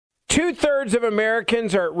2/3 of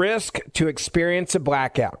Americans are at risk to experience a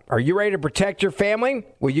blackout. Are you ready to protect your family?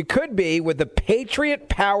 Well, you could be with the Patriot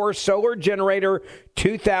Power Solar Generator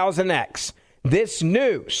 2000X. This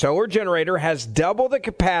new solar generator has double the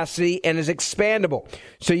capacity and is expandable,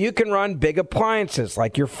 so you can run big appliances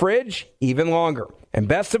like your fridge even longer. And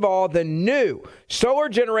best of all, the new solar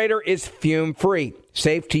generator is fume-free,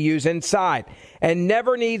 safe to use inside, and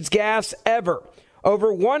never needs gas ever.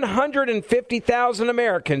 Over 150,000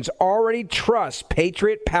 Americans already trust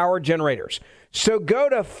Patriot Power Generators. So go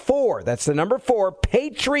to that's the number 4,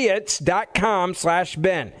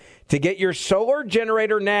 patriots.com/Ben to get your solar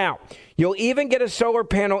generator now. You'll even get a solar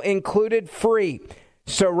panel included free.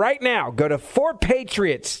 So right now, go to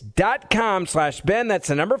 4patriots.com/Ben. That's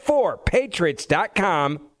the number 4,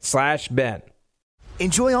 patriots.com/Ben.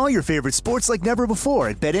 Enjoy all your favorite sports like never before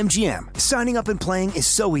at BetMGM. Signing up and playing is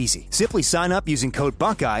so easy. Simply sign up using code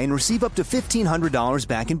Buckeye and receive up to $1,500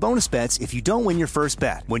 back in bonus bets if you don't win your first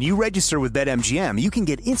bet. When you register with BetMGM, you can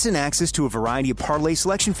get instant access to a variety of parlay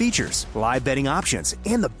selection features, live betting options,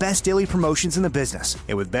 and the best daily promotions in the business.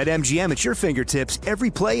 And with BetMGM at your fingertips, every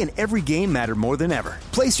play and every game matter more than ever.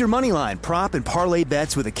 Place your moneyline, prop, and parlay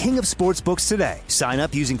bets with the king of sportsbooks today. Sign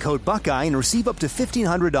up using code Buckeye and receive up to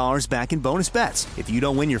 $1,500 back in bonus bets if you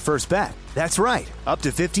don't win your first bet. That's right, up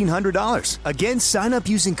to $1,500. Again, sign up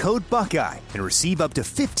using code Buckeye and receive up to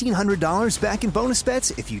 $1,500 back in bonus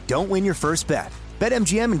bets if you don't win your first bet.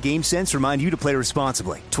 BetMGM and GameSense remind you to play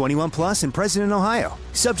responsibly. 21 plus and present in Ohio.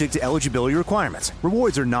 Subject to eligibility requirements.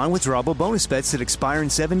 Rewards are non-withdrawable bonus bets that expire in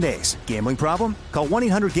 7 days. Gambling problem? Call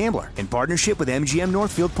 1-800-GAMBLER in partnership with MGM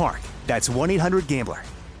Northfield Park. That's 1-800-GAMBLER.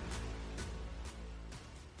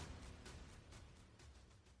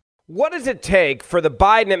 What does it take for the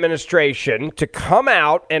Biden administration to come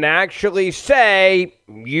out and actually say,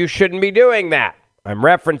 you shouldn't be doing that? I'm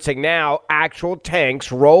referencing now actual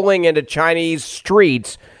tanks rolling into Chinese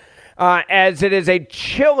streets as it is a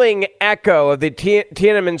chilling echo of the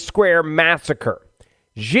Tiananmen Square massacre.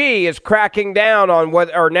 Xi is cracking down on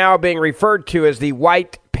what are now being referred to as the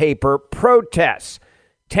white paper protests.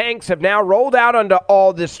 Tanks have now rolled out onto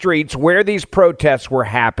all the streets where these protests were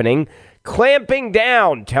happening, clamping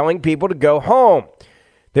down, telling people to go home.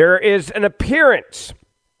 There is an appearance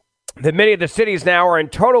that many of the cities now are in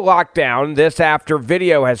total lockdown. This after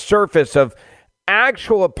video has surfaced of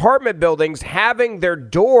actual apartment buildings having their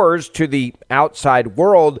doors to the outside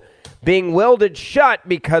world being welded shut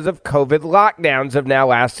because of COVID lockdowns have now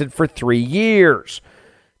lasted for 3 years.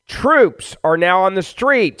 Troops are now on the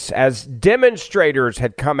streets as demonstrators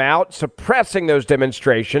had come out suppressing those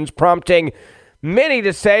demonstrations, prompting many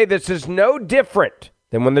to say this is no different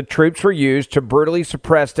than when the troops were used to brutally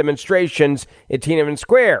suppress demonstrations at Tiananmen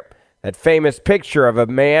Square. That famous picture of a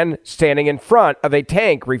man standing in front of a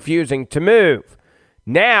tank refusing to move.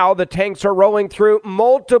 Now the tanks are rolling through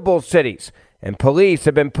multiple cities, and police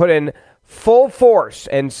have been put in full force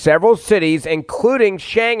in several cities, including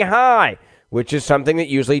Shanghai, which is something that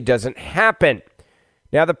usually doesn't happen.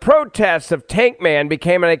 Now the protests of Tank Man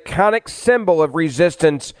became an iconic symbol of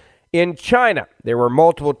resistance in China. There were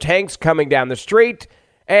multiple tanks coming down the street,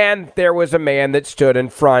 and there was a man that stood in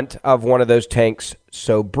front of one of those tanks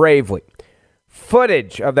so bravely.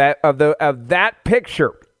 Footage of that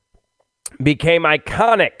picture became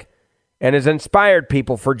iconic and has inspired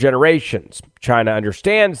people for generations. China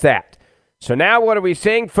understands that. So now what are we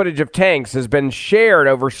seeing? Footage of tanks has been shared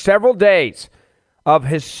over several days of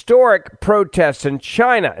historic protests in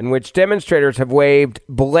China in which demonstrators have waved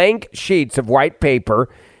blank sheets of white paper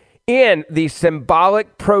in the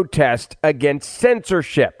symbolic protest against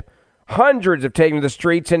censorship. Hundreds have taken to the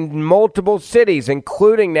streets in multiple cities,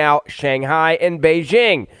 including now Shanghai and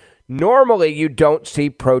Beijing. Normally, you don't see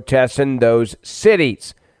protests in those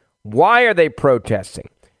cities. Why are they protesting?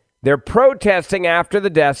 They're protesting after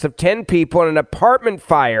the deaths of 10 people in an apartment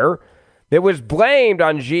fire that was blamed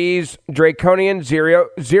on Xi's draconian zero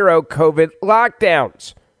COVID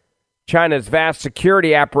lockdowns. China's vast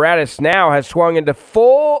security apparatus now has swung into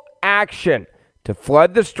full action to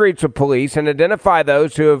flood the streets with police and identify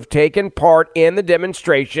those who have taken part in the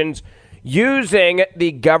demonstrations using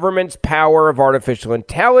the government's power of artificial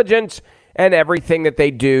intelligence and everything that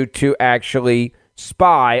they do to actually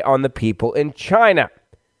spy on the people in China.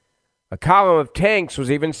 A column of tanks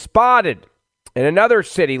was even spotted in another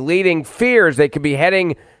city, leading fears they could be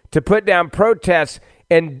heading to put down protests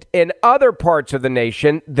in other parts of the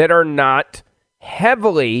nation that are not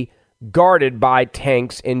heavily guarded by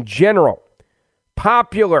tanks in general.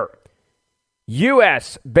 Popular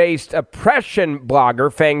U.S.-based oppression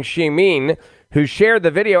blogger Feng Ximin, who shared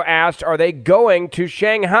the video, asked, are they going to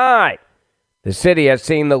Shanghai? The city has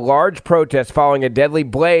seen the large protests following a deadly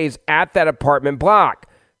blaze at that apartment block.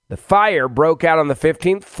 The fire broke out on the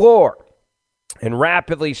 15th floor and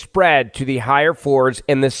rapidly spread to the higher floors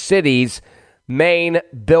in the city's main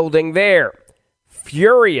building there.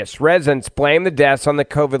 Furious residents blamed the deaths on the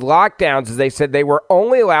COVID lockdowns as they said they were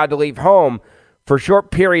only allowed to leave home for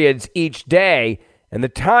short periods each day, and the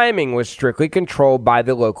timing was strictly controlled by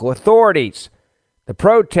the local authorities. The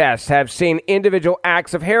protests have seen individual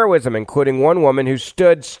acts of heroism, including one woman who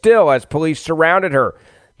stood still as police surrounded her,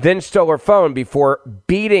 then stole her phone before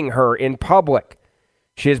beating her in public.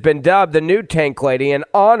 She has been dubbed the new tank lady in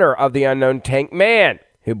honor of the unknown tank man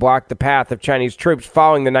who blocked the path of Chinese troops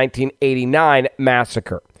following the 1989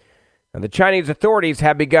 massacre. Now, the Chinese authorities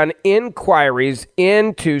have begun inquiries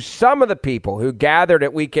into some of the people who gathered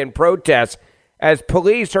at weekend protests, as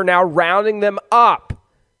police are now rounding them up,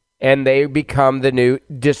 and they become the new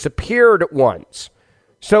disappeared ones.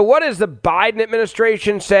 So what is the Biden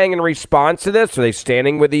administration saying in response to this? Are they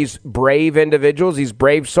standing with these brave individuals, these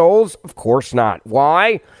brave souls? Of course not.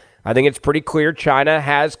 Why? I think it's pretty clear China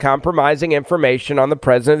has compromising information on the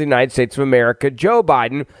president of the United States of America, Joe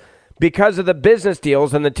Biden, because of the business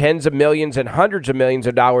deals and the tens of millions and hundreds of millions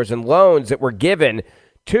of dollars in loans that were given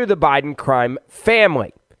to the Biden crime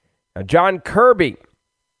family. Now, John Kirby,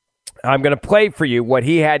 I'm going to play for you what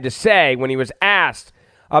he had to say when he was asked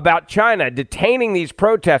about China detaining these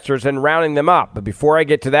protesters and rounding them up. But before I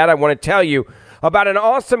get to that, I want to tell you about an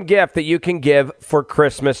awesome gift that you can give for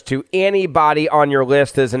Christmas to anybody on your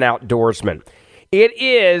list as an outdoorsman. It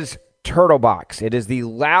is TurtleBox. It is the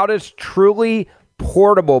loudest, truly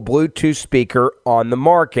portable Bluetooth speaker on the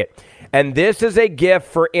market. And this is a gift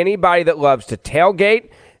for anybody that loves to tailgate,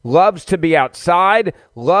 loves to be outside,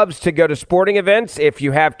 loves to go to sporting events. If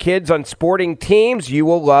you have kids on sporting teams, you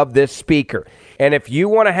will love this speaker. And if you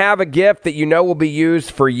want to have a gift that you know will be used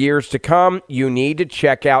for years to come, you need to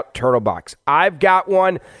check out TurtleBox. I've got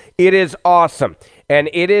one. It is awesome. And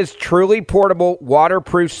it is truly portable,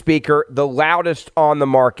 waterproof speaker, the loudest on the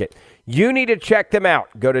market. You need to check them out.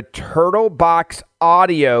 Go to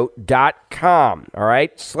turtleboxaudio.com, all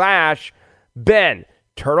right, /Ben,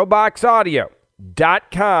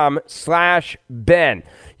 turtleboxaudio.com/Ben.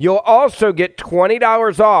 You'll also get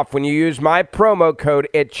 $20 off when you use my promo code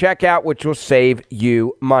at checkout, which will save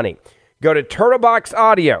you money. Go to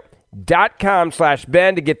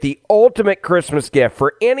turtleboxaudio.com/Ben to get the ultimate Christmas gift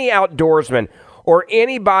for any outdoorsman or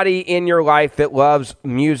anybody in your life that loves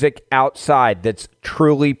music outside that's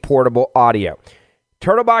truly portable audio.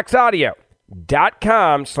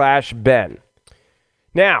 turtleboxaudio.com/Ben.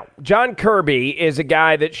 Now, John Kirby is a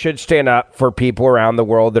guy that should stand up for people around the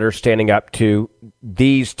world that are standing up to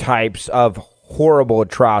these types of horrible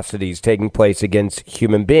atrocities taking place against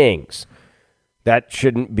human beings. That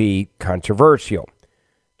shouldn't be controversial.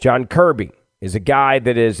 John Kirby is a guy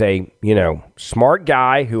that is a, smart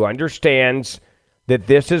guy who understands that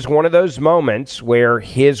this is one of those moments where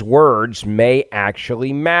his words may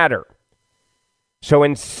actually matter. So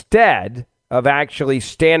instead of actually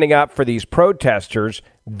standing up for these protesters,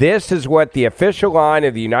 this is what the official line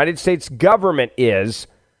of the United States government is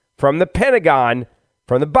from the Pentagon,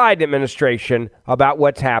 from the Biden administration, about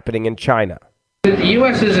what's happening in China. The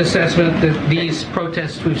U.S.'s assessment that these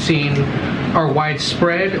protests we've seen are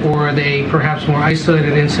widespread, or are they perhaps more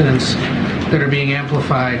isolated incidents that are being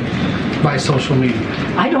amplified by social media?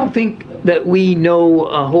 I don't think that we know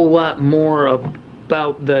a whole lot more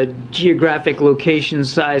about the geographic location,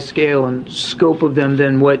 size, scale, and scope of them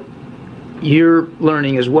than what you're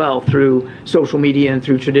learning as well through social media and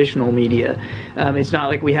through traditional media. It's not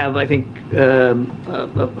like we have, I think,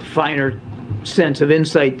 a finer sense of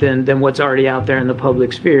insight than what's already out there in the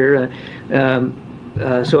public sphere.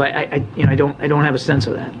 So I don't have a sense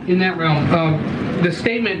of that. In that realm, the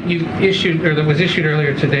statement you issued, or that was issued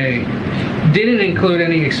earlier today, didn't include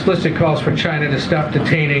any explicit calls for China to stop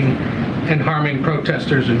detaining and harming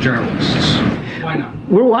protesters and journalists. Why not?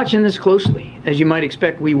 We're watching this closely, as you might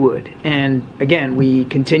expect we would. And again, we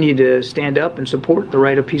continue to stand up and support the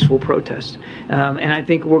right of peaceful protest. And I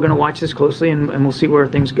think we're going to watch this closely, and we'll see where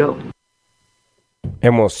things go.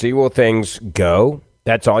 And we'll see where things go?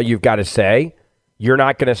 That's all you've got to say? You're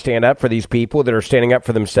not going to stand up for these people that are standing up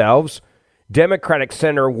for themselves? Democratic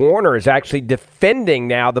Senator Warner is actually defending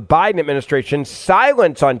now the Biden administration's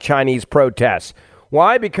silence on Chinese protests.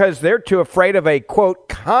 Why? Because they're too afraid of a, quote,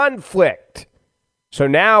 conflict. So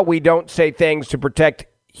now we don't say things to protect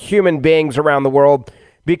human beings around the world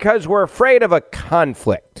because we're afraid of a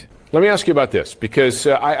conflict. Let me ask you about this, because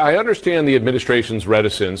I understand the administration's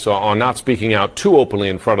reticence on not speaking out too openly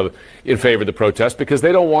in favor of the protest, because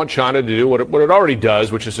they don't want China to do what it already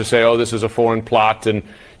does, which is to say, oh, this is a foreign plot and,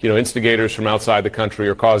 instigators from outside the country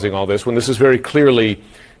are causing all this, when this is very clearly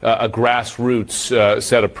a grassroots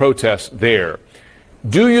set of protests there.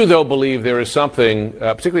 Do you, though, believe there is something,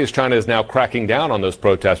 particularly as China is now cracking down on those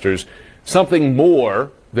protesters, something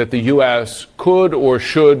more that the U.S. could or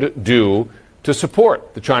should do to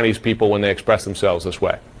support the Chinese people when they express themselves this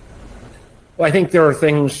way? Well, I think there are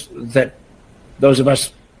things that those of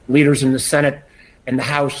us leaders in the Senate and the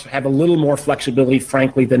House have a little more flexibility,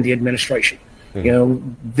 frankly, than the administration.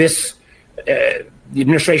 Mm-hmm. The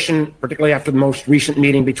administration, particularly after the most recent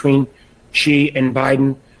meeting between Xi and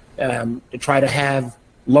Biden, to try to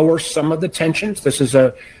lower some of the tensions.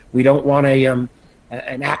 We don't want an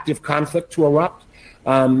active conflict to erupt.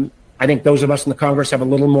 I think those of us in the Congress have a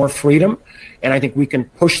little more freedom, and I think we can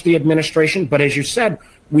push the administration. But as you said,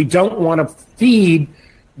 we don't want to feed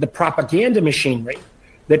the propaganda machinery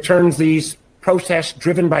that turns these protests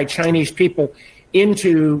driven by Chinese people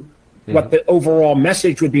into what the overall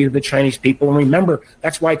message would be to the Chinese people. And remember,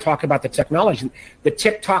 that's why I talk about the technology. The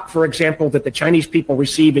TikTok, for example, that the Chinese people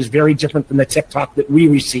receive is very different than the TikTok that we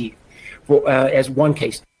receive, as one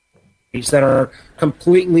case, that are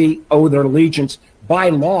completely owe their allegiance by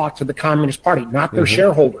law to the Communist Party, not their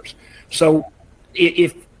shareholders. So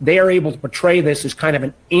if they are able to portray this as kind of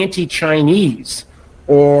an anti-Chinese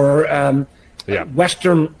or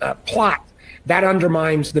Western plot, that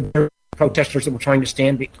undermines the protesters that we're trying to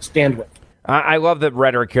stand with. I love the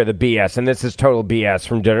rhetoric here, the BS, and this is total BS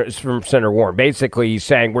from Senator Warren. Basically, he's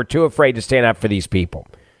saying we're too afraid to stand up for these people.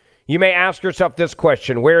 You may ask yourself this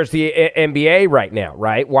question: where's the NBA right now,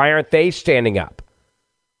 right? Why aren't they standing up?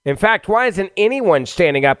 In fact, why isn't anyone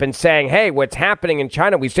standing up and saying, hey, what's happening in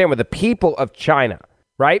China, we stand with the people of China,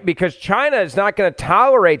 right? Because China is not going to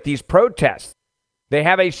tolerate these protests. They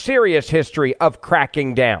have a serious history of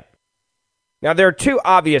cracking down. Now, there are two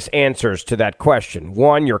obvious answers to that question.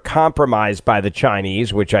 One, you're compromised by the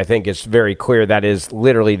Chinese, which I think is very clear. That is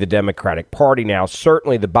literally the Democratic Party now,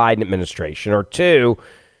 certainly the Biden administration. Or two,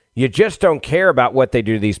 you just don't care about what they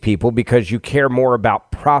do to these people because you care more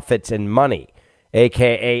about profits and money,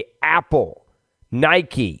 a.k.a. Apple,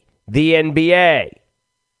 Nike, the NBA.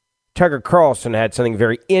 Tucker Carlson had something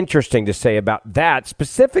very interesting to say about that,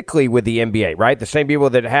 specifically with the NBA, right? The same people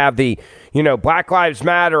that have the, Black Lives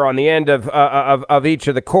Matter on the end of each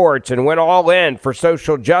of the courts and went all in for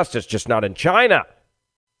social justice, just not in China.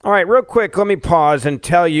 All right, real quick, let me pause and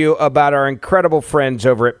tell you about our incredible friends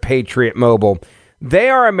over at Patriot Mobile. They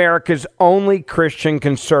are America's only Christian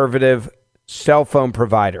conservative cell phone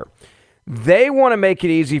provider. They want to make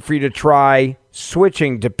it easy for you to try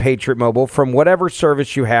switching to Patriot Mobile from whatever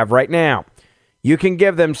service you have right now. You can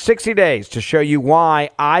give them 60 days to show you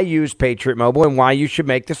why I use Patriot Mobile and why you should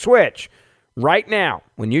make the switch. Right now,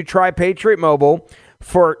 when you try Patriot Mobile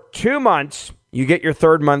for 2 months, you get your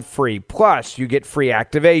third month free. Plus, you get free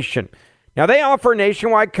activation. Now, they offer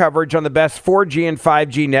nationwide coverage on the best 4G and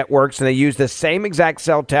 5G networks, and they use the same exact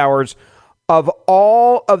cell towers of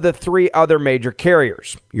all of the 3 other major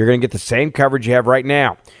carriers. You're going to get the same coverage you have right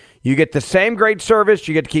now. You get the same great service.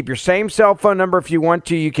 You get to keep your same cell phone number if you want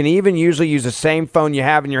to. You can even usually use the same phone you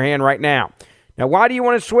have in your hand right now. Now, why do you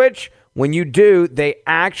want to switch? When you do, they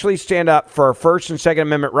actually stand up for our First and Second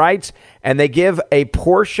Amendment rights, and they give a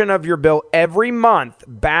portion of your bill every month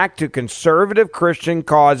back to conservative Christian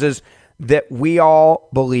causes that we all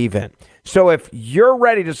believe in. So if you're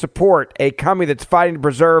ready to support a company that's fighting to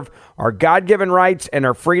preserve our God-given rights and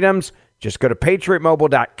our freedoms, just go to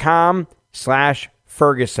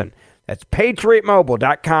patriotmobile.com/Ferguson. That's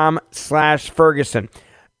patriotmobile.com/Ferguson.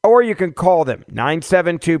 Or you can call them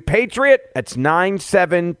 972-PATRIOT. That's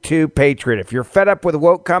 972-PATRIOT. If you're fed up with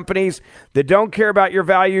woke companies that don't care about your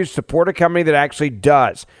values, support a company that actually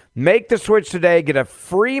does. Make the switch today. Get a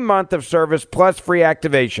free month of service plus free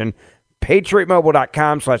activation.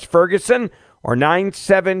 patriotmobile.com/Ferguson or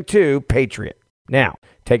 972-PATRIOT. Now,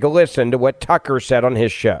 take a listen to what Tucker said on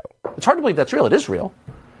his show. It's hard to believe that's real. It is real.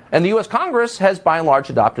 And the U.S. Congress has, by and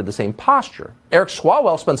large, adopted the same posture. Eric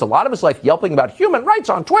Swalwell spends a lot of his life yelping about human rights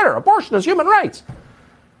on Twitter. Abortion is human rights.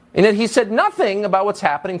 And yet he said nothing about what's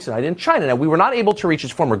happening tonight in China. Now, we were not able to reach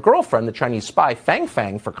his former girlfriend, the Chinese spy Fang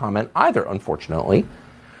Fang, for comment either, unfortunately.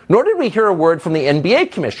 Nor did we hear a word from the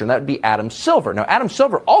NBA commissioner. That would be Adam Silver. Now, Adam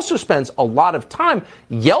Silver also spends a lot of time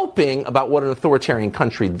yelping about what an authoritarian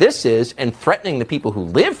country this is and threatening the people who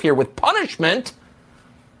live here with punishment.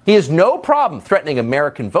 He has no problem threatening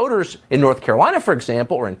American voters in North Carolina, for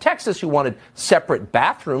example, or in Texas, who wanted separate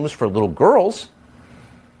bathrooms for little girls.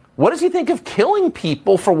 What does he think of killing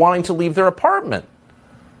people for wanting to leave their apartment?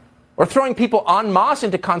 Or throwing people en masse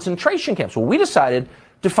into concentration camps? Well, we decided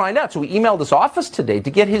to find out. So we emailed his office today to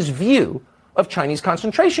get his view of Chinese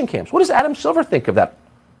concentration camps. What does Adam Silver think of that?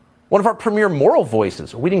 One of our premier moral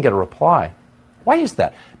voices. We didn't get a reply. Why is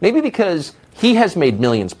that? Maybe because he has made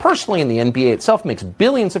millions personally, and the NBA itself makes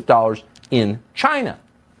billions of dollars in China.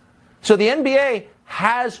 So the NBA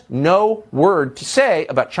has no word to say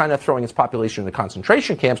about China throwing its population into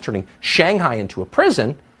concentration camps, turning Shanghai into a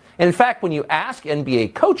prison. And in fact, when you ask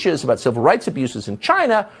NBA coaches about civil rights abuses in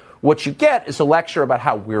China, what you get is a lecture about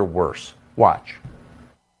how we're worse. Watch.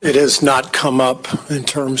 It has not come up in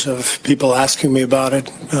terms of people asking me about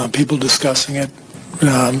it, people discussing it.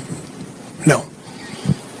 No.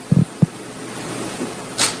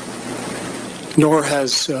 Nor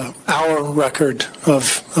has our record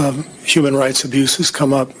of human rights abuses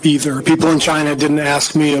come up either. People in China didn't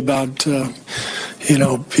ask me about,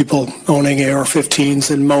 people owning AR-15s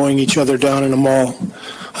and mowing each other down in a mall.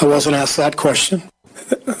 I wasn't asked that question.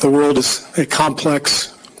 The world is a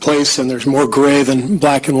complex place, and there's more gray than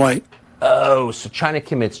black and white. Oh, so China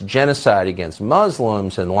commits genocide against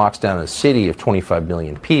Muslims and locks down a city of 25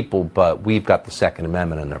 million people, but we've got the Second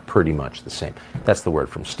Amendment, and they're pretty much the same. That's the word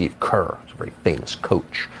from Steve Kerr, who's a very famous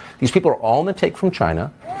coach. These people are all on the take from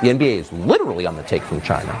China. The NBA is literally on the take from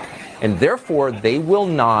China, and therefore they will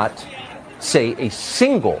not say a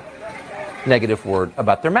single negative word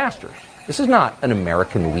about their masters. This is not an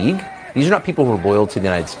American league. These are not people who are loyal to the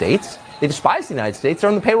United States. They despise the United States. They're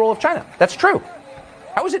on the payroll of China. That's true.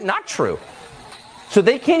 How is it not true? So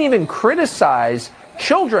they can't even criticize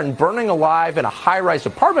children burning alive in a high-rise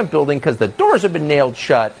apartment building because the doors have been nailed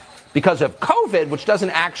shut because of COVID, which doesn't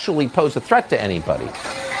actually pose a threat to anybody.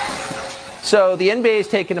 So the NBA is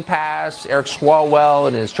taking a pass. Eric Swalwell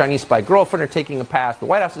and his Chinese spy girlfriend are taking a pass. The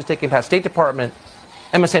White House is taking a pass. State Department,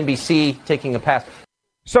 MSNBC taking a pass.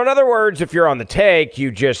 So in other words, if you're on the take,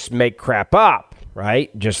 you just make crap up,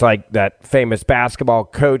 right? Just like that famous basketball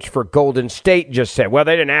coach for Golden State just said, well,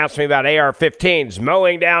 they didn't ask me about AR-15s,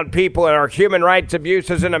 mowing down people and our human rights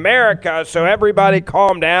abuses in America, so everybody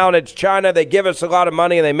calm down. It's China. They give us a lot of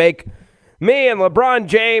money, and they make me and LeBron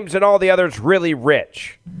James and all the others really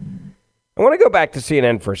rich. I want to go back to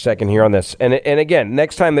CNN for a second here on this. And again,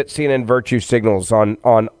 next time that CNN virtue signals on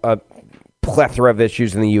a plethora of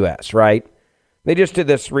issues in the U.S., right? They just did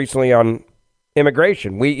this recently on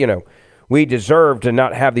immigration. We deserve to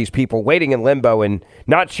not have these people waiting in limbo and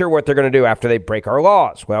not sure what they're going to do after they break our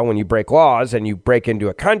laws. Well, when you break laws and you break into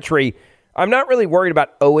a country, I'm not really worried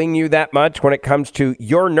about owing you that much when it comes to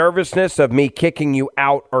your nervousness of me kicking you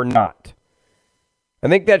out or not. I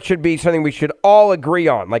think that should be something we should all agree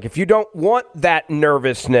on. Like, if you don't want that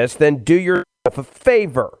nervousness, then do yourself a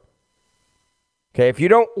favor. Okay, if you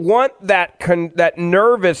don't want that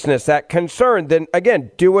nervousness, that concern, then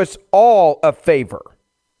again, do us all a favor.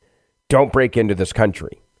 Don't break into this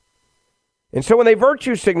country. And so when they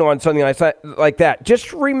virtue signal on something like that,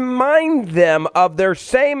 just remind them of their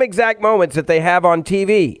same exact moments that they have on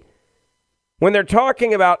TV. When they're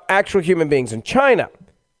talking about actual human beings in China.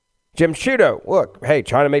 Jim Sciutto, look, hey,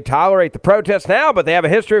 China may tolerate the protests now, but they have a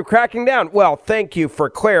history of cracking down. Well, thank you for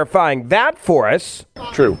clarifying that for us.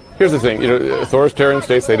 True. Here's the thing. Authoritarian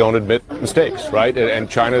states, they don't admit mistakes, right? And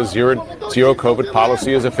China's zero COVID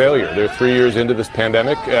policy is a failure. They're 3 years into this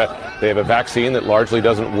pandemic. They have a vaccine that largely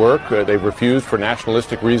doesn't work. They've refused for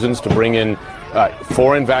nationalistic reasons to bring in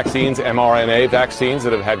foreign vaccines, mRNA vaccines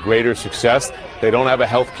that have had greater success. They don't have a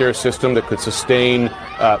healthcare system that could sustain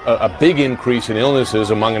a big increase in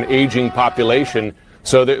illnesses among an aging population.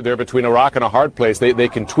 So they're between a rock and a hard place. They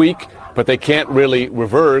can tweak, but they can't really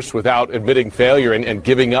reverse without admitting failure and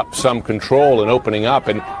giving up some control and opening up.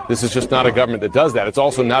 And this is just not a government that does that. It's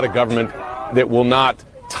also not a government that will not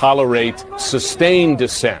tolerate sustained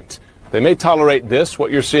dissent. They may tolerate this,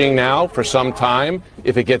 what you're seeing now, for some time.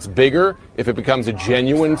 If it gets bigger, if it becomes a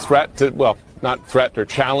genuine threat to, well, not threat or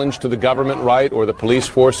challenge to the government, right, or the police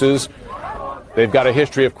forces, they've got a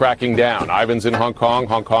history of cracking down. Ivan's in Hong Kong.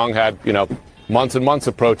 Hong Kong had, months and months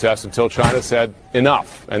of protests until China said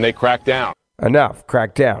enough, and they cracked down. Enough,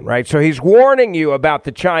 crack down, right? So he's warning you about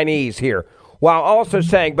the Chinese here, while also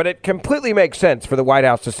saying, but it completely makes sense for the White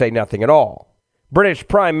House to say nothing at all. British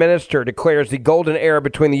Prime Minister declares the golden era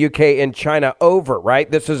between the UK and China over,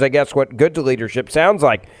 right? This is, I guess, what good leadership sounds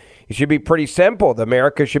like. It should be pretty simple.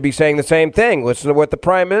 America should be saying the same thing. Listen to what the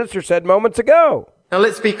Prime Minister said moments ago. Now,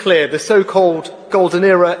 let's be clear. The so-called golden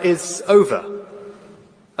era is over,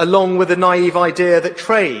 along with the naive idea that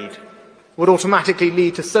trade would automatically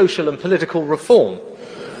lead to social and political reform.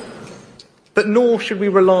 But nor should we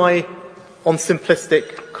rely on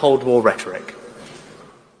simplistic Cold War rhetoric.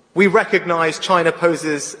 We recognise China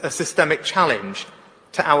poses a systemic challenge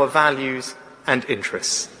to our values and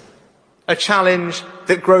interests, a challenge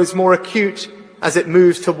that grows more acute as it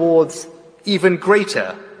moves towards even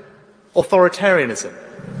greater authoritarianism.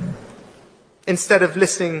 Instead of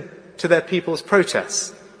listening to their people's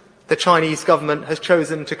protests, the Chinese government has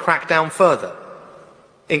chosen to crack down further,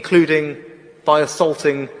 including by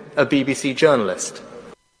assaulting a BBC journalist.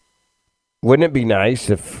 Wouldn't it be nice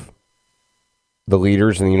if the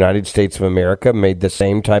leaders in the United States of America made the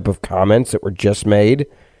same type of comments that were just made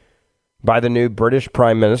by the new British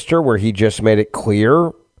Prime Minister, where he just made it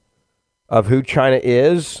clear of who China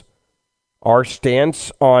is, our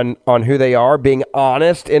stance on who they are, being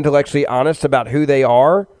honest, intellectually honest about who they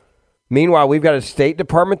are? Meanwhile, we've got a State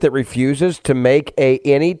Department that refuses to make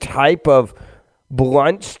any type of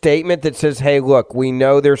blunt statement that says, hey, look, we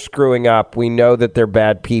know they're screwing up. We know that they're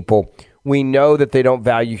bad people. We know that they don't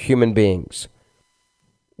value human beings.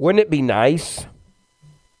 Wouldn't it be nice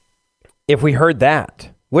if we heard that?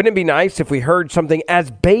 Wouldn't it be nice if we heard something as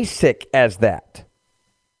basic as that?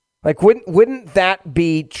 Like, wouldn't that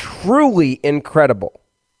be truly incredible?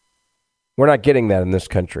 We're not getting that in this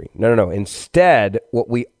country. No. Instead, what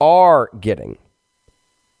we are getting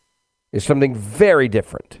is something very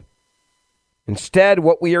different. Instead,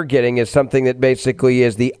 what we are getting is something that basically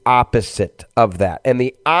is the opposite of that. And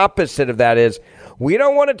the opposite of that is, we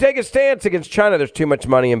don't want to take a stance against China. There's too much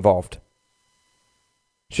money involved.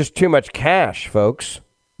 It's just too much cash, folks.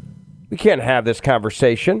 We can't have this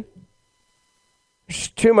conversation. There's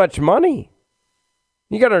too much money.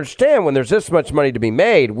 You got to understand, when there's this much money to be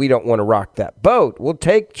made, we don't want to rock that boat. We'll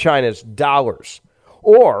take China's dollars.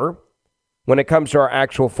 Or, when it comes to our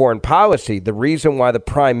actual foreign policy, the reason why the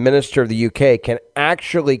Prime Minister of the UK can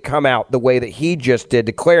actually come out the way that he just did,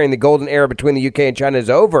 declaring the golden era between the UK and China is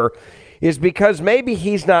over, is because maybe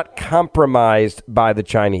he's not compromised by the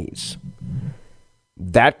Chinese.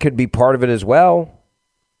 That could be part of it as well.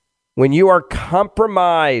 When you are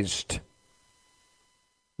compromised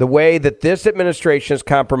the way that this administration is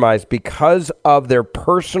compromised because of their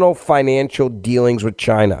personal financial dealings with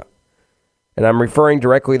China, and I'm referring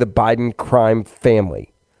directly to the Biden crime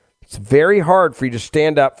family, it's very hard for you to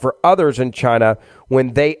stand up for others in China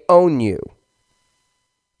when they own you.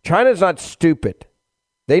 China's not stupid.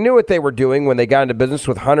 They knew what they were doing when they got into business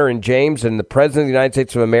with Hunter and James and the President of the United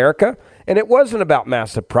States of America. And it wasn't about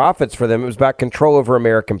massive profits for them. It was about control over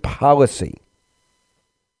American policy.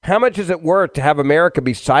 How much is it worth to have America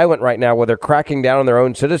be silent right now while they're cracking down on their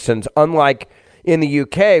own citizens, unlike in the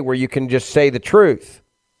UK where you can just say the truth?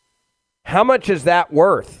 How much is that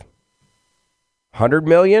worth? 100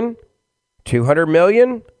 million? 200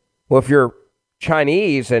 million? Well, if you're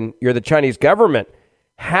Chinese and you're the Chinese government,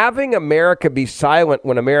 having America be silent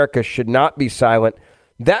when America should not be silent,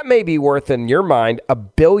 that may be worth, in your mind,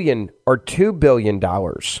 $1 billion or $2 billion.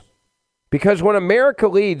 Because when America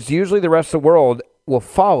leads, usually the rest of the world will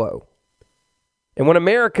follow. And when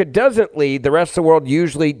America doesn't lead, the rest of the world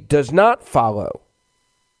usually does not follow.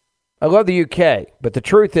 I love the UK, but the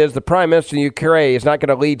truth is the Prime Minister of the UK is not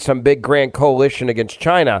going to lead some big grand coalition against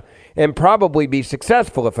China and probably be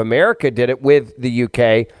successful. If America did it with the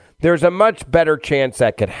UK, there's a much better chance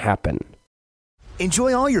that could happen.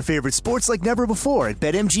 Enjoy all your favorite sports like never before at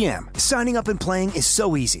BetMGM. Signing up and playing is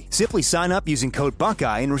so easy. Simply sign up using code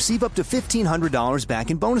Buckeye and receive up to $1,500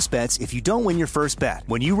 back in bonus bets if you don't win your first bet.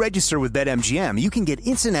 When you register with BetMGM, you can get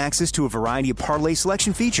instant access to a variety of parlay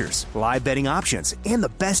selection features, live betting options, and the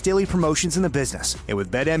best daily promotions in the business. And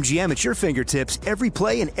with BetMGM at your fingertips, every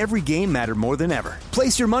play and every game matter more than ever.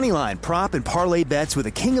 Place your moneyline, prop, and parlay bets with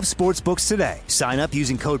the king of sportsbooks today. Sign up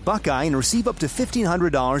using code Buckeye and receive up to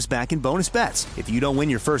 $1,500 back in bonus bets if you don't win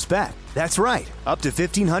your first bet. That's right, up to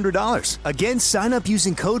 $1,500. Again, sign up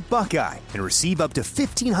using code Buckeye and receive up to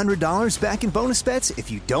 $1,500 back in bonus bets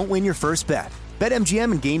if you don't win your first bet.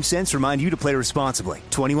 BetMGM and GameSense remind you to play responsibly.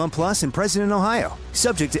 21 plus and present in Ohio.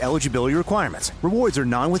 Subject to eligibility requirements. Rewards are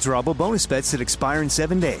non-withdrawable bonus bets that expire in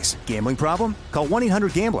 7 days. Gambling problem? Call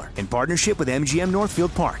 1-800-GAMBLER in partnership with MGM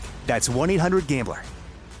Northfield Park. That's 1-800-GAMBLER.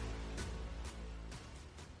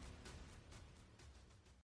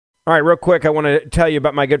 All right, real quick, I want to tell you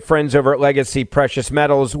about my good friends over at Legacy Precious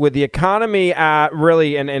Metals. With the economy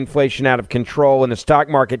really and inflation out of control and the stock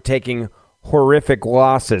market taking horrific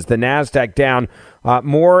losses, the NASDAQ down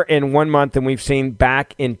more in 1 month than we've seen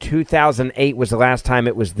back in 2008 was the last time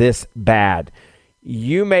it was this bad.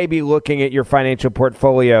 You may be looking at your financial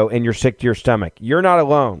portfolio and you're sick to your stomach. You're not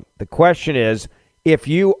alone. The question is, if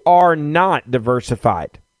you are not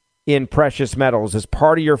diversified in precious metals as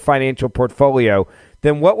part of your financial portfolio,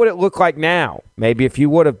 then what would it look like now? Maybe if you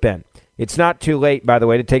would have been. It's not too late, by the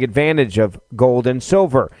way, to take advantage of gold and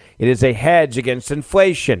silver. It is a hedge against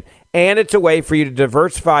inflation, and it's a way for you to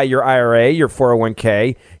diversify your IRA, your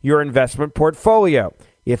 401k, your investment portfolio.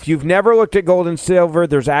 If you've never looked at gold and silver,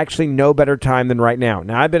 there's actually no better time than right now.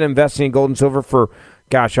 Now, I've been investing in gold and silver for,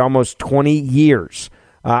 almost 20 years.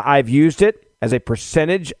 I've used it as a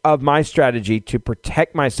percentage of my strategy to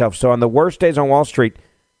protect myself. So on the worst days on Wall Street,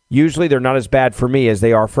 usually they're not as bad for me as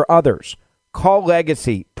they are for others. Call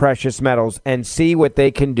Legacy Precious Metals and see what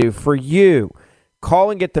they can do for you.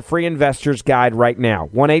 Call and get the free investor's guide right now.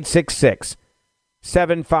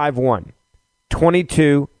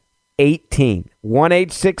 1-866-751-2218.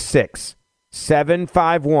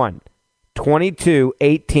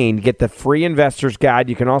 1-866-751-2218. Get the free investor's guide.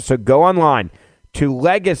 You can also go online to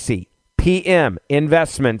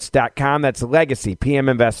legacypminvestments.com. That's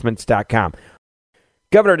legacypminvestments.com.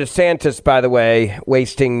 Governor DeSantis, by the way,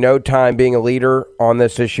 wasting no time being a leader on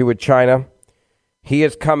this issue with China. He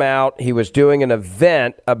has come out. He was doing an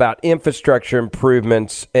event about infrastructure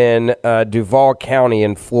improvements in Duval County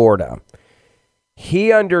in Florida.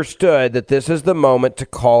 He understood that this is the moment to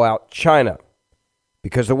call out China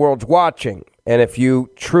because the world's watching. And if you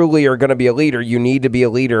truly are going to be a leader, you need to be a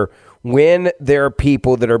leader when there are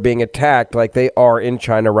people that are being attacked like they are in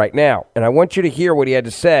China right now. And I want you to hear what he had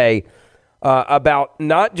to say about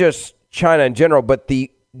not just China in general, but the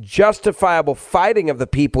justifiable fighting of the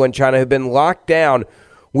people in China who've been locked down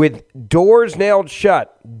with doors nailed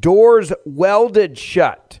shut, doors welded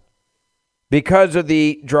shut, because of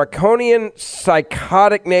the draconian,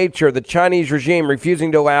 psychotic nature of the Chinese regime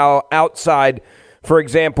refusing to allow outside, for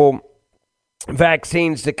example,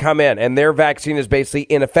 vaccines to come in. And their vaccine is basically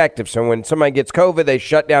ineffective. So when somebody gets COVID, they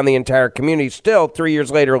shut down the entire community. Still, 3 years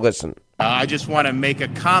later, listen. I just want to make a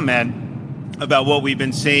comment about what we've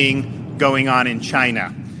been seeing going on in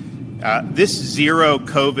China. This zero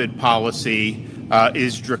COVID policy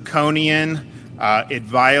is draconian. It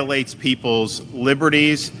violates people's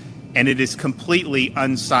liberties, and it is completely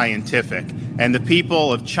unscientific. And the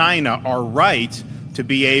people of China are right to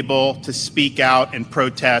be able to speak out and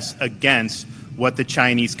protest against what the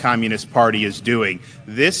Chinese Communist Party is doing.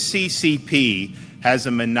 This CCP has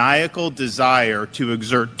a maniacal desire to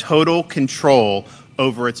exert total control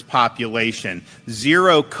over its population.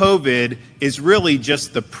 Zero COVID is really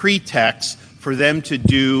just the pretext for them to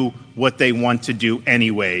do what they want to do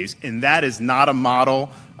anyways. And that is not a model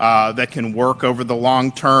that can work over the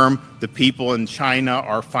long term. The people in China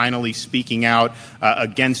are finally speaking out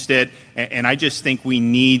against it. And I just think we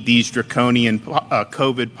need these draconian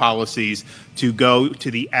COVID policies to go to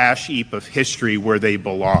the ash heap of history where they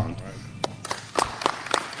belong.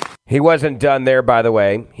 He wasn't done there, by the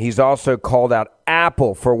way. He's also called out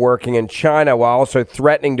Apple for working in China while also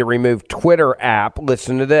threatening to remove Twitter app.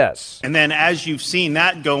 Listen to this. And then as you've seen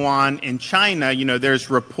that go on in China, there's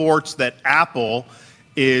reports that Apple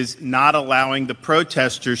is not allowing the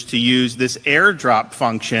protesters to use this airdrop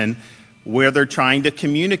function where they're trying to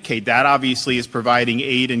communicate. That obviously is providing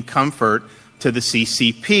aid and comfort to the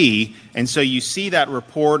CCP. And so you see that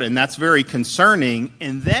report, and that's very concerning.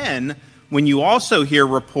 And then when you also hear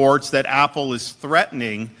reports that Apple is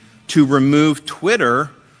threatening to remove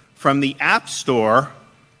Twitter from the App Store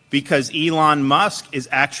because Elon Musk is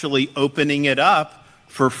actually opening it up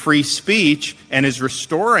for free speech and is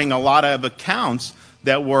restoring a lot of accounts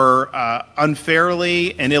that were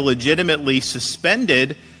unfairly and illegitimately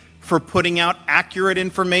suspended for putting out accurate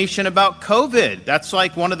information about COVID. That's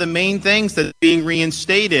like one of the main things that's being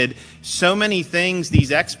reinstated. So many things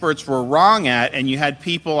these experts were wrong at, and you had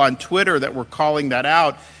people on Twitter that were calling that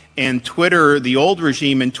out. And Twitter, the old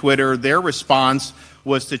regime in Twitter, their response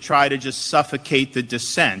was to try to just suffocate the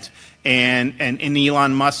dissent. And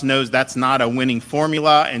Elon Musk knows that's not a winning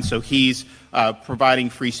formula, and so he's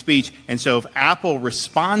providing free speech. And so if Apple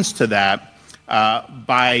responds to that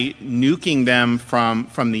by nuking them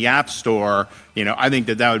from the App Store, I think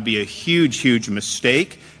that would be a huge, huge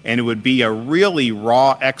mistake. And it would be a really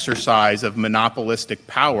raw exercise of monopolistic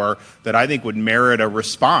power that I think would merit a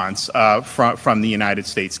response from the United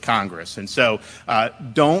States Congress. And so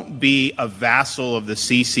don't be a vassal of the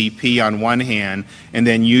CCP on one hand and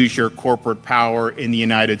then use your corporate power in the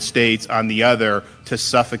United States on the other to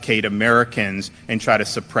suffocate Americans and try to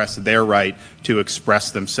suppress their right to express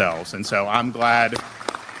themselves. And so I'm glad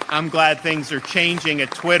things are changing at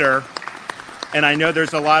Twitter. And I know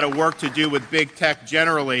there's a lot of work to do with big tech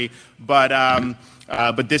generally, but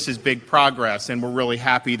this is big progress, and we're really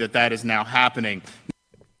happy that is now happening.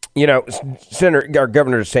 Governor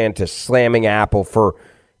DeSantis slamming Apple for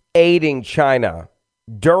aiding China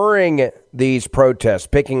during these protests,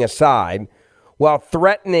 picking a side, while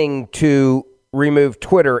threatening to remove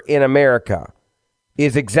Twitter in America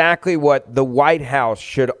is exactly what the White House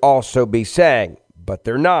should also be saying, but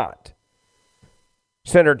they're not.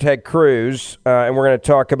 Senator Ted Cruz, and we're going to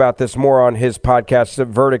talk about this more on his podcast, The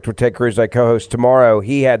Verdict with Ted Cruz, I co-host tomorrow.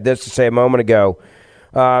 He had this to say a moment ago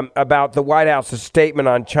about the White House's statement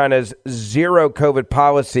on China's zero COVID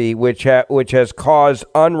policy, which has caused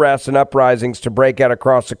unrest and uprisings to break out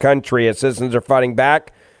across the country as citizens are fighting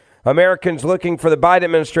back. Americans looking for the Biden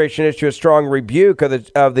administration issue a strong rebuke of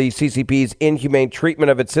the CCP's inhumane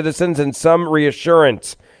treatment of its citizens and some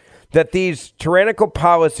reassurance that these tyrannical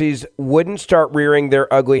policies wouldn't start rearing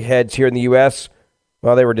their ugly heads here in the U.S.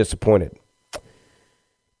 Well, they were disappointed.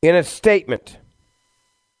 In a statement,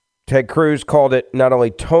 Ted Cruz called it not only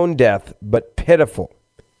tone deaf, but pitiful.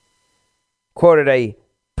 Quoted, a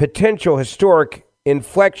potential historic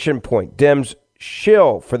inflection point, Dems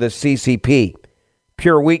shill for the CCP.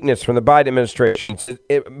 Pure weakness from the Biden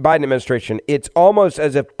administration. It's almost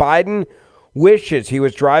as if Biden wishes he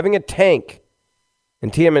was driving a tank in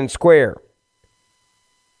Tiananmen Square.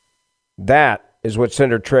 That is what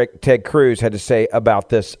Senator Ted Cruz had to say about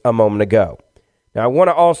this a moment ago. Now, I want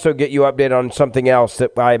to also get you updated on something else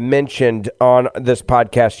that I mentioned on this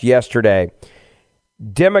podcast yesterday.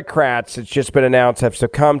 Democrats, it's just been announced, have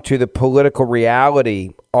succumbed to the political reality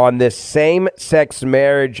on this same-sex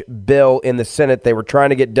marriage bill in the Senate they were trying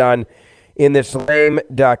to get done in this lame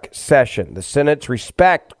duck session. The Senate's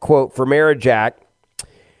Respect, quote, for Marriage Act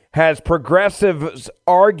has progressives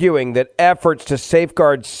arguing that efforts to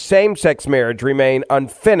safeguard same-sex marriage remain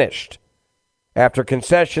unfinished after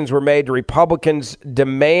concessions were made to Republicans'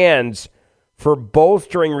 demands for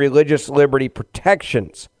bolstering religious liberty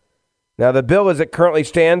protections. Now, the bill as it currently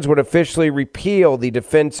stands would officially repeal the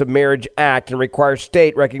Defense of Marriage Act and require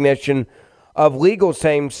state recognition of legal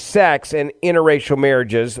same-sex and interracial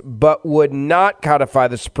marriages, but would not codify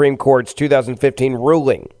the Supreme Court's 2015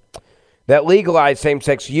 ruling that legalized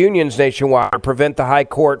same-sex unions nationwide and prevent the High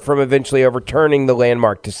Court from eventually overturning the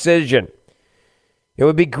landmark decision. It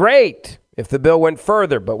would be great if the bill went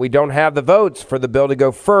further, but we don't have the votes for the bill to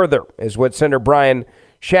go further, is what Senator Brian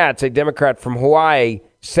Schatz, a Democrat from Hawaii,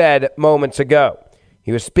 said moments ago.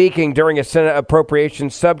 He was speaking during a Senate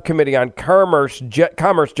Appropriations Subcommittee on Commerce,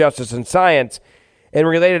 Justice, and Science and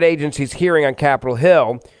related agencies hearing on Capitol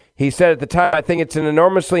Hill. He said at the time, I think it's an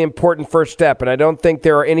enormously important first step, and I don't think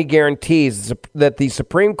there are any guarantees that the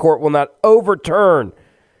Supreme Court will not overturn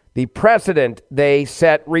the precedent they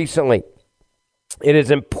set recently. It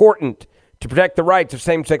is important to protect the rights of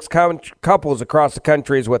same-sex couples across the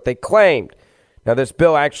country is what they claimed. Now, this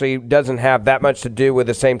bill actually doesn't have that much to do with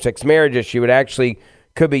the same-sex marriage issue. It actually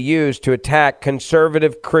could be used to attack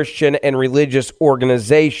conservative Christian and religious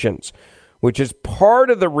organizations, which is part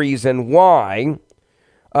of the reason why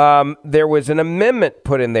there was an amendment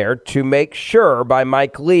put in there to make sure by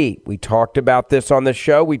Mike Lee. We talked about this on the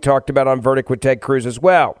show. We talked about on Verdict with Ted Cruz as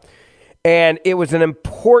well. And it was an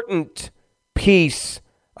important piece,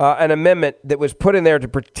 an amendment that was put in there to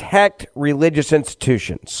protect religious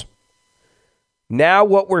institutions. Now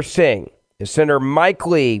what we're seeing is Senator Mike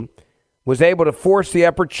Lee was able to force the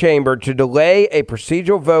upper chamber to delay a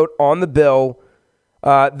procedural vote on the bill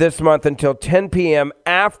this month until 10 p.m.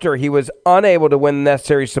 after he was unable to win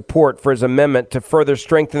necessary support for his amendment to further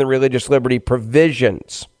strengthen the religious liberty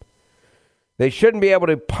provisions. They shouldn't be able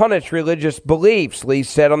to punish religious beliefs, Lee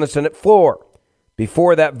said on the Senate floor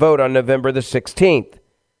before that vote on November the 16th.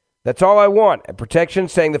 That's all I want. A protection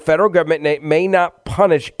saying the federal government may not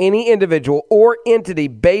punish any individual or entity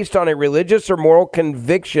based on a religious or moral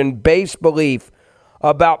conviction-based belief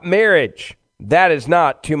about marriage. That is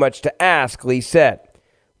not too much to ask, Lee said.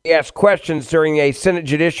 He asked questions during a Senate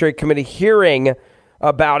Judiciary Committee hearing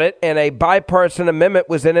about it, and a bipartisan amendment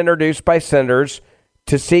was then introduced by senators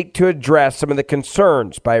to seek to address some of the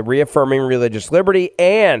concerns by reaffirming religious liberty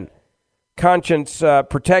and conscience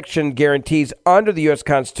protection guarantees under the U.S.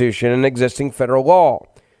 Constitution and existing federal law,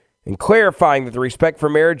 and clarifying that the Respect for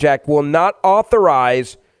Marriage Act will not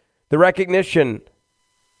authorize the recognition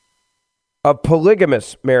of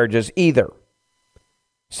polygamous marriages either.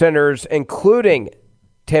 Senators, including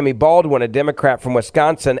Tammy Baldwin, a Democrat from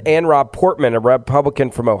Wisconsin, and Rob Portman, a Republican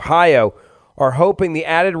from Ohio, are hoping the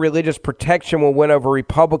added religious protection will win over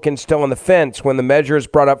Republicans still on the fence when the measure is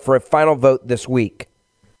brought up for a final vote this week.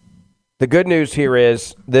 The good news here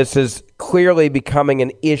is this is clearly becoming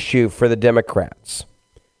an issue for the Democrats,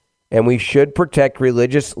 and we should protect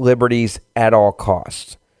religious liberties at all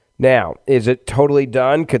costs. Now, is it totally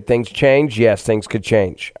done? Could things change? Yes, things could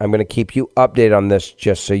change. I'm going to keep you updated on this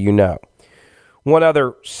just so you know. One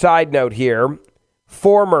other side note here.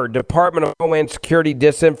 former Department of Homeland Security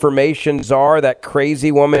disinformation czar, that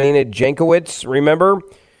crazy woman, Nina Jankowicz, remember?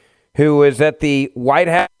 Who was at the White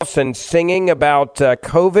House and singing about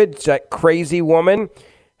COVID. That crazy woman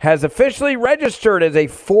has officially registered as a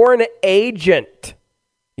foreign agent.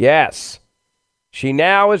 Yes. She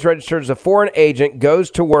now is registered as a foreign agent, goes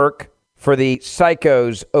to work for the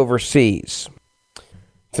psychos overseas.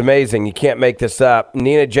 It's amazing. You can't make this up.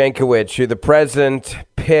 Nina Jankowicz, who the president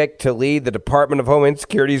picked to lead the Department of Homeland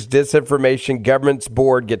Security's Disinformation Governance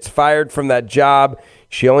Board, gets fired from that job.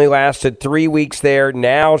 She only lasted 3 weeks there.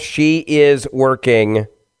 Now she is working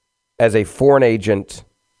as a foreign agent.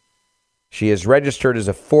 She is registered as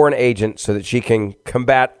a foreign agent so that she can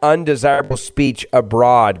combat undesirable speech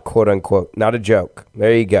abroad, quote unquote. Not a joke.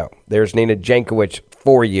 There you go. There's Nina Jankowicz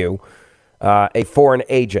for you, a foreign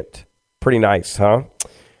agent. Pretty nice, huh?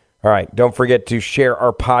 All right. Don't forget to share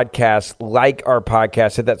our podcast, like our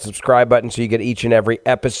podcast, hit that subscribe button so you get each and every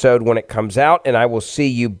episode when it comes out. And I will see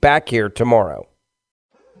you back here tomorrow.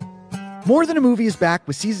 More Than a Movie is back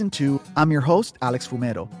with Season 2. I'm your host, Alex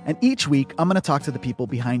Fumero. And each week, I'm going to talk to the people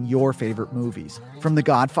behind your favorite movies. From The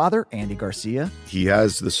Godfather, Andy Garcia. He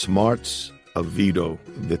has the smarts of Vito,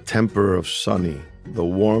 the temper of Sonny, the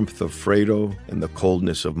warmth of Fredo, and the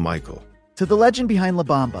coldness of Michael. To the legend behind La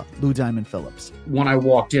Bamba, Lou Diamond Phillips. When I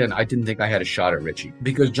walked in, I didn't think I had a shot at Richie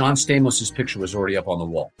because John Stamos' picture was already up on the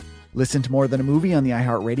wall. Listen to More Than a Movie on the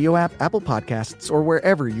iHeartRadio app, Apple Podcasts, or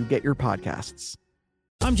wherever you get your podcasts.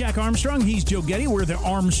 I'm Jack Armstrong. He's Joe Getty. We're the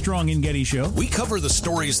Armstrong and Getty Show. We cover the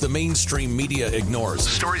stories the mainstream media ignores.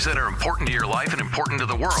 Stories that are important to your life and important to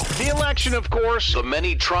the world. The election, of course. The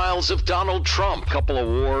many trials of Donald Trump. Couple of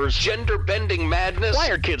wars. Gender-bending madness. Why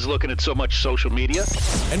are kids looking at so much social media?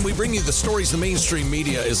 And we bring you the stories the mainstream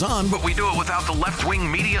media is on, but we do it without the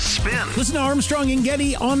left-wing media spin. Listen to Armstrong and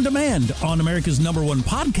Getty on demand on America's #1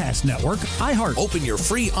 podcast network, iHeart. Open your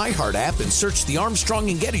free iHeart app and search The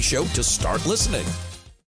Armstrong and Getty Show to start listening.